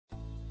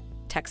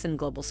Texan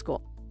Global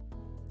School.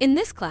 In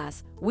this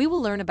class, we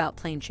will learn about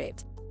plane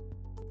shapes.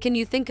 Can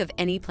you think of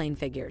any plane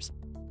figures?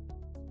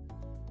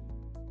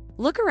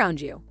 Look around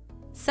you.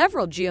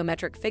 Several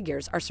geometric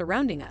figures are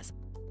surrounding us.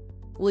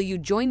 Will you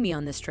join me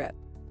on this trip?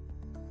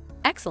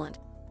 Excellent.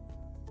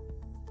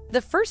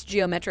 The first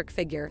geometric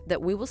figure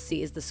that we will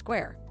see is the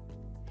square.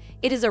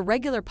 It is a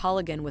regular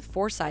polygon with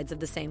four sides of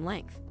the same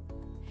length.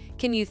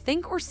 Can you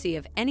think or see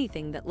of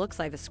anything that looks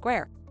like a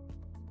square?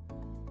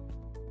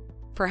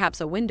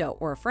 Perhaps a window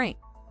or a frame.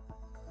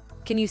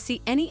 Can you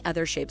see any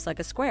other shapes like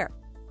a square?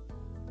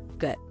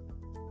 Good.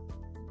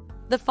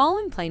 The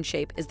following plane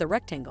shape is the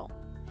rectangle.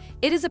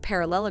 It is a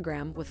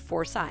parallelogram with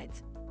four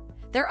sides.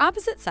 Their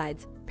opposite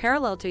sides,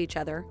 parallel to each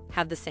other,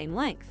 have the same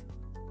length.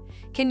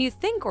 Can you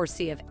think or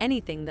see of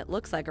anything that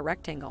looks like a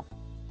rectangle?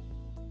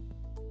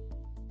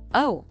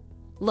 Oh,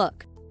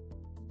 look.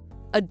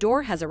 A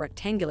door has a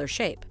rectangular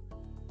shape.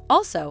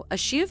 Also, a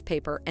sheet of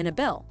paper and a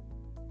bill.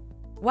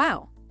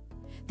 Wow!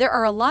 There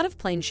are a lot of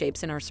plane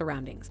shapes in our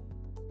surroundings.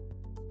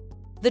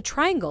 The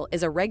triangle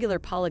is a regular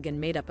polygon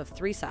made up of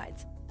three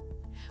sides.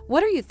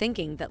 What are you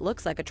thinking that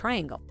looks like a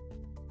triangle?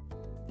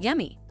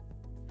 Yummy!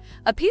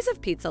 A piece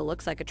of pizza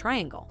looks like a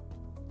triangle.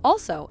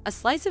 Also, a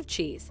slice of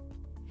cheese.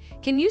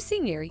 Can you see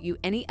near you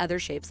any other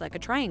shapes like a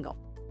triangle?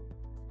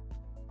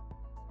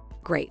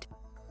 Great!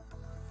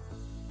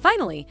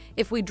 Finally,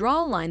 if we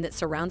draw a line that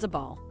surrounds a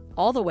ball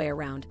all the way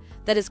around,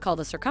 that is called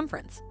a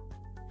circumference.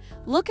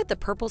 Look at the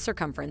purple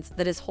circumference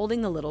that is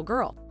holding the little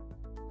girl.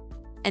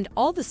 And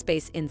all the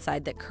space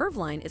inside that curved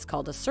line is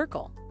called a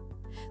circle.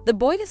 The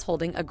boy is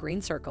holding a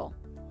green circle.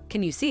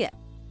 Can you see it?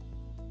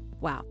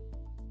 Wow!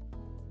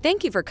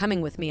 Thank you for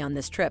coming with me on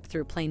this trip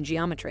through plane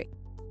geometry.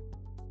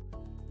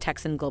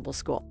 Texan Global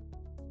School.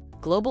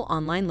 Global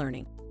online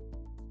learning.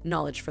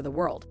 Knowledge for the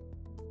world.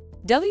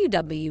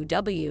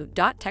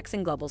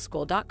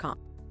 www.texanglobalschool.com